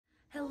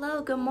Hello,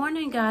 good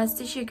morning guys.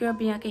 This is your girl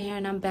Bianca here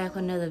and I'm back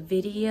with another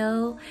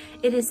video.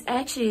 It is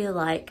actually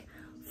like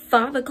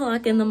 5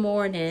 o'clock in the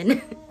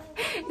morning.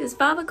 It's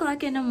 5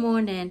 o'clock in the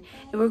morning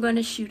and we're going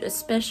to shoot a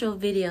special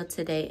video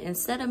today.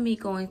 Instead of me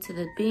going to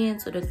the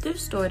bins or the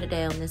thrift store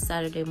today on this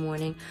Saturday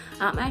morning,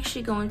 I'm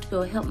actually going to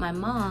go help my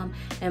mom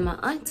and my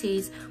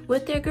aunties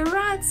with their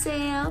garage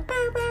sale.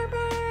 Burr, burr,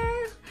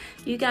 burr.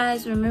 You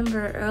guys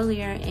remember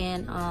earlier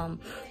in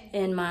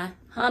my,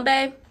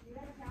 babe?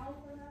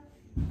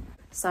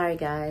 Sorry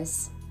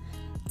guys.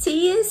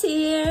 T is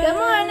here. Good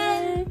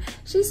morning.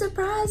 She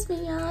surprised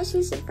me, y'all.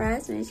 She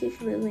surprised me. She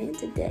flew in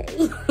today.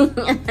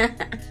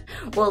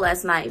 Well,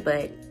 last night,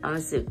 but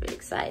I'm super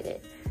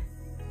excited.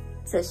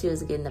 So she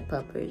was getting the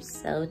puppers.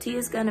 So T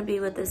is gonna be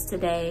with us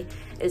today,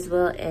 as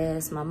well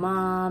as my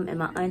mom and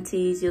my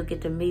aunties. You'll get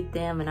to meet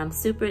them, and I'm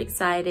super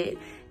excited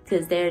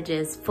because they're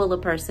just full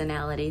of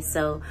personality.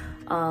 So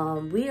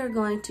we are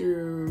going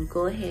to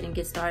go ahead and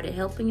get started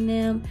helping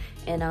them,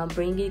 and I'll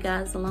bring you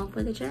guys along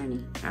for the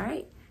journey. All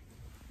right.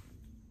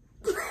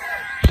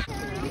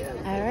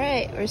 All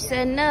right, we're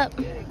setting up.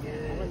 There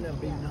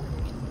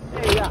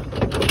you go.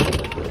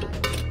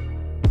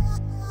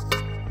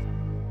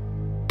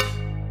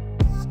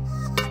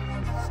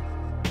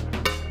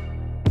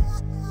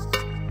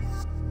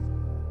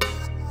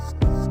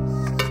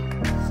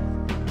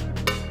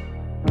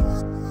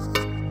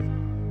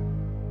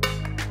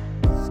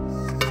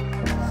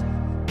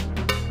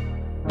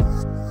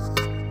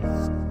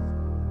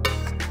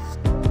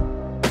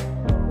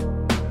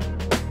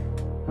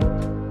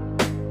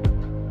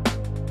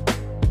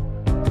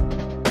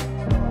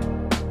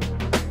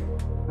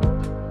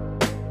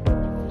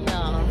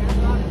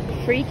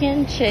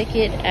 Freaking check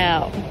it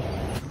out.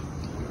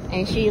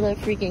 And Sheila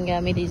freaking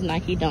got me these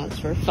Nike Dunks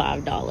for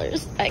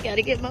 $5. I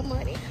gotta get my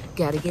money.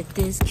 Gotta get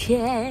this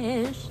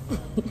cash.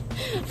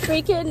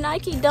 Freaking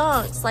Nike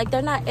Dunks. Like,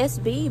 they're not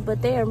SB,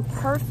 but they're in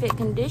perfect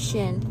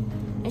condition.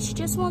 And she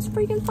just wants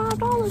freaking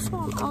 $5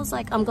 for them. I was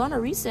like, I'm gonna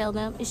resell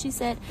them. And she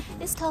said,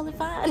 it's totally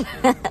fine.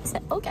 I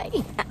said, okay.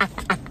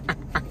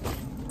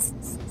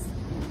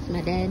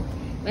 My dad.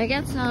 I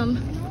got some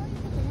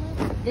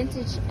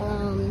vintage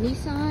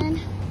Nissan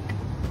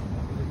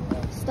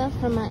stuff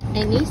from my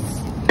niece.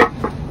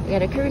 We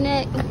got a crew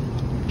neck.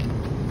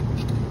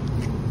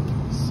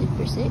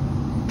 Super sick.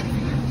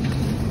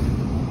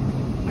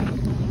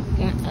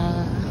 Got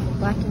a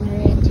black and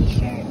red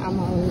t-shirt. I'm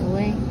on the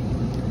way.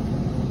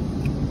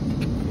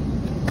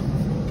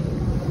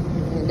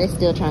 And they're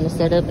still trying to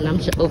set up and I'm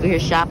over here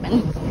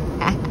shopping.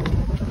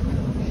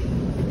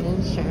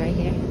 This shirt right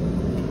here.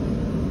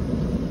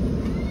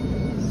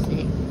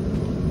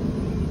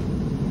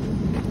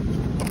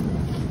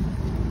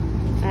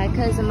 My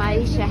cousin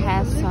Maisha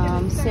has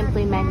some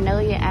Simply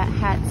Magnolia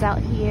hats out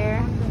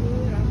here.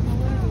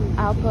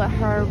 I'll put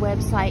her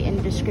website in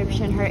the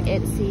description, her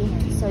Etsy,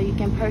 so you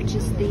can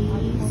purchase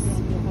these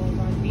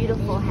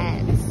beautiful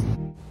hats.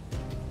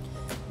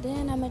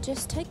 Then I'm gonna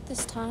just take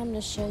this time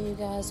to show you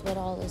guys what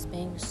all is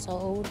being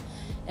sold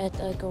at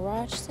the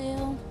garage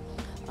sale.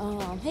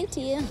 Hey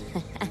Tia.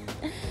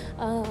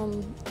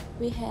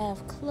 We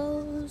have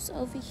clothes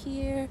over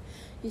here.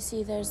 You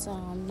see there's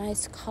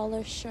nice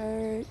collar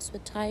shirts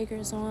with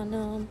tigers on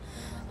them.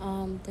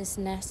 This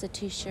NASA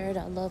t-shirt,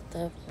 I love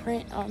the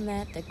print on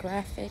that. The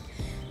graphic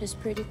is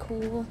pretty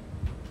cool.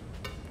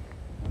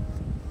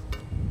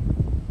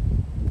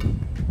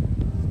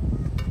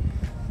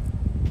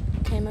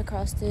 Came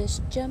across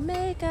this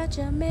Jamaica.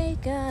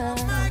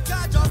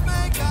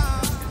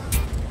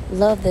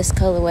 Love this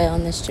colorway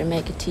on this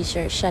Jamaica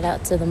t-shirt. Shout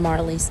out to the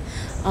Marleys.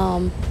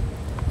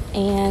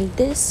 And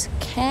this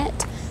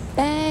cat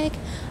bag,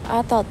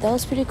 I thought that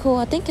was pretty cool.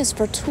 I think it's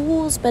for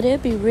tools, but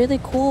it'd be really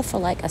cool for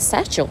like a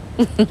satchel.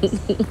 Those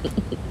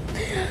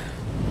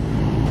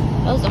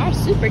are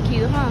super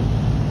cute, huh?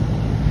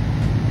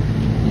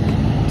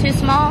 Too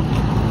small?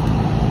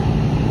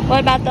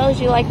 What about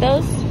those? You like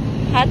those?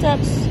 Hot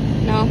tubs?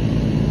 No.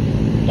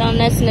 Don't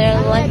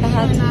necessarily like the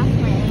hot tubs.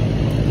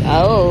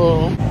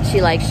 Oh, she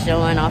likes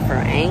showing off her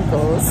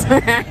ankles.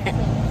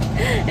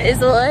 Is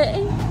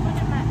what?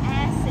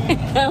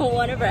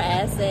 One of her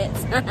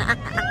assets. We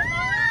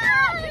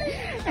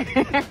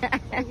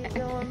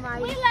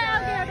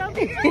loud, girl. Don't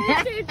be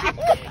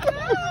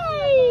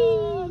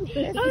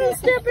I'm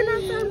stepping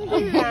on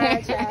something.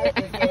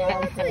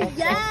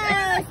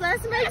 Yes,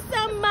 let's make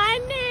some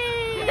money.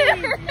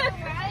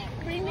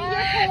 Bring me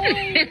your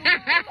coins.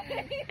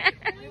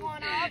 We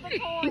want all the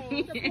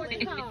coins. Support the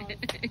cause.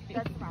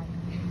 That's right.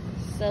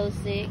 So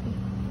sick.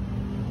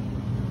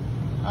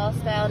 All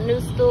style,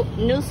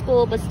 new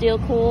school, but still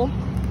cool.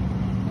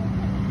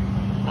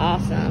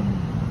 Awesome.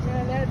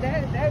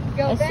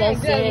 That's so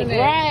sick.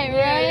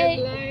 Right.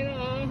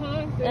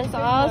 That's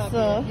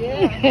awesome.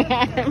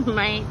 Yeah.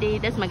 My auntie,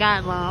 that's my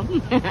godmom.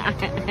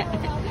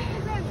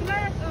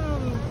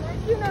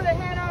 You know they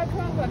had all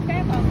kinds of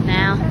camp.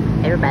 Now,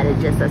 everybody's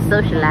just a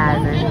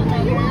socializing.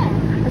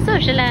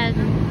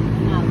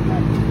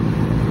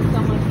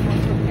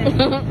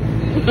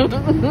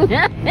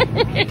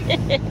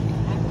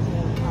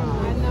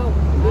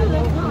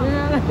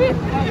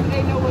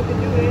 They know what to do.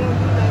 They don't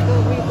be like,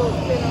 oh, we go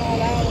spend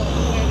all hours.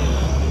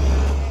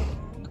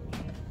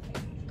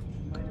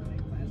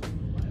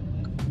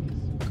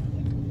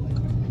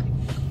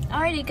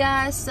 Alrighty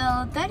guys,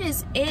 so that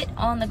is it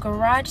on the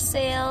garage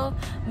sale.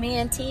 Me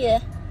and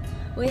Tia,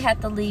 we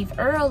had to leave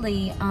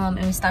early and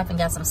we stopped and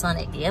got some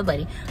Sonic. Yeah,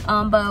 buddy.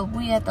 But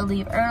we had to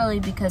leave early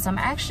because I'm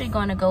actually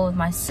going to go with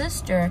my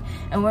sister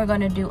and we're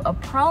going to do a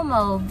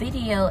promo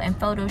video and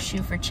photo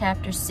shoot for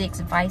Chapter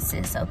 6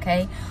 Vices,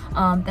 okay?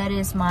 That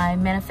is my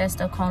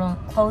Manifesto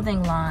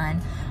clothing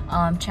line.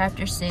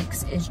 Chapter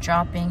 6 is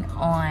dropping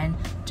on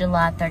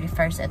July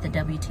 31st at the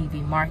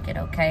WTV Market,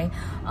 okay?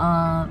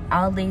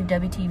 I'll leave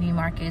WTV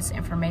Market's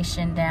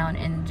information down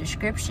in the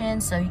description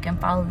so you can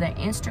follow their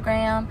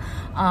Instagram.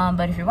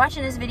 But if you're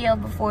watching this video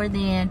before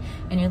then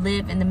and you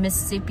live in the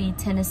Mississippi,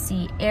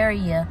 Tennessee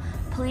area,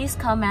 please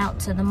come out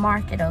to the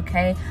market,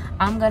 okay?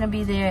 I'm gonna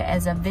be there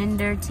as a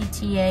vendor,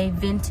 TTA,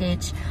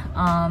 vintage,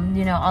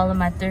 you know, all of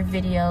my thrift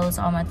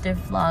videos, all my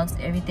thrift vlogs,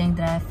 everything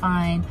that I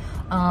find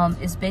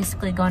is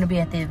basically going to be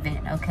at the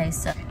event, okay?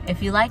 So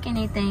if you like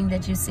anything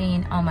that you've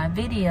seen on my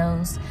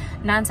videos,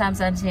 9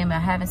 times out of 10, I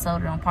haven't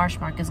sold it on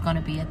Poshmark, is going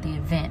to be at the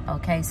event,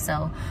 okay?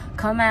 So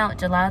come out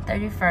July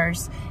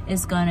 31st.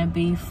 It's going to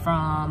be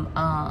from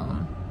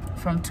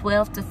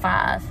 12 to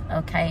 5,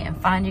 okay? And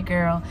find your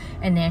girl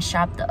and then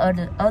shop the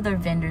other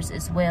vendors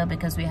as well,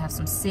 because we have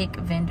some sick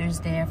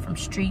vendors there, from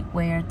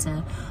streetwear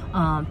to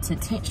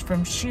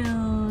from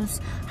shoes,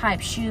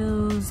 hype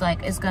shoes.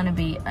 Like, it's gonna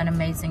be an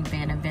amazing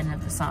event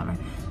of the summer.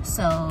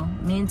 So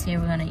me and Tia,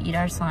 we're gonna eat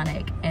our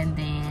Sonic, and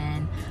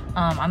then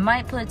I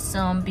might put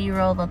some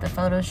B-roll of the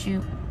photo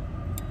shoot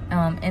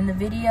in the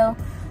video.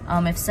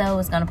 If so,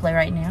 it's gonna play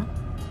right now.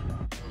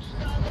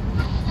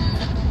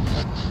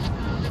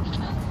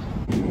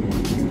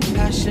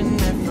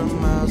 Passionate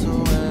from miles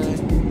away.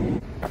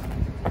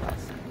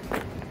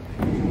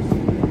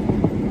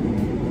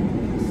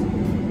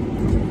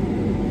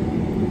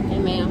 Hey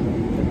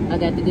ma'am, I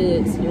got the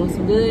goods. You want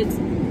some goods?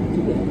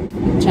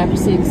 Chapter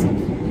 6.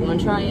 You want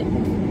to try it?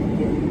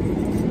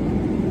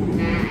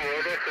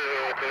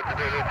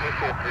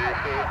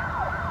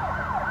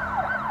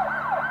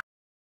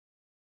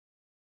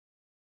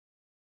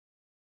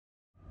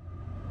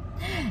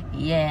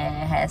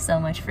 Yeah, had so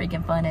much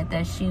freaking fun at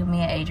that shoot. Me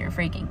and Adrian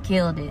freaking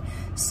killed it.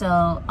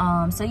 So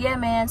yeah,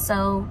 man.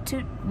 So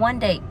one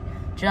date,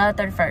 July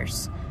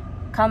 31st.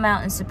 Come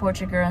out and support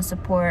your girl and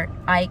support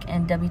Ike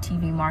and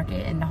WTV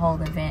Market and the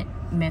whole event,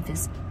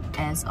 Memphis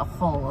as a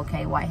whole,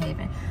 okay?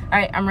 Whitehaven. All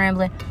right, I'm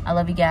rambling. I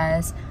love you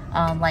guys.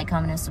 Like,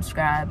 comment, and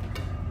subscribe.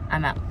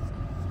 I'm out.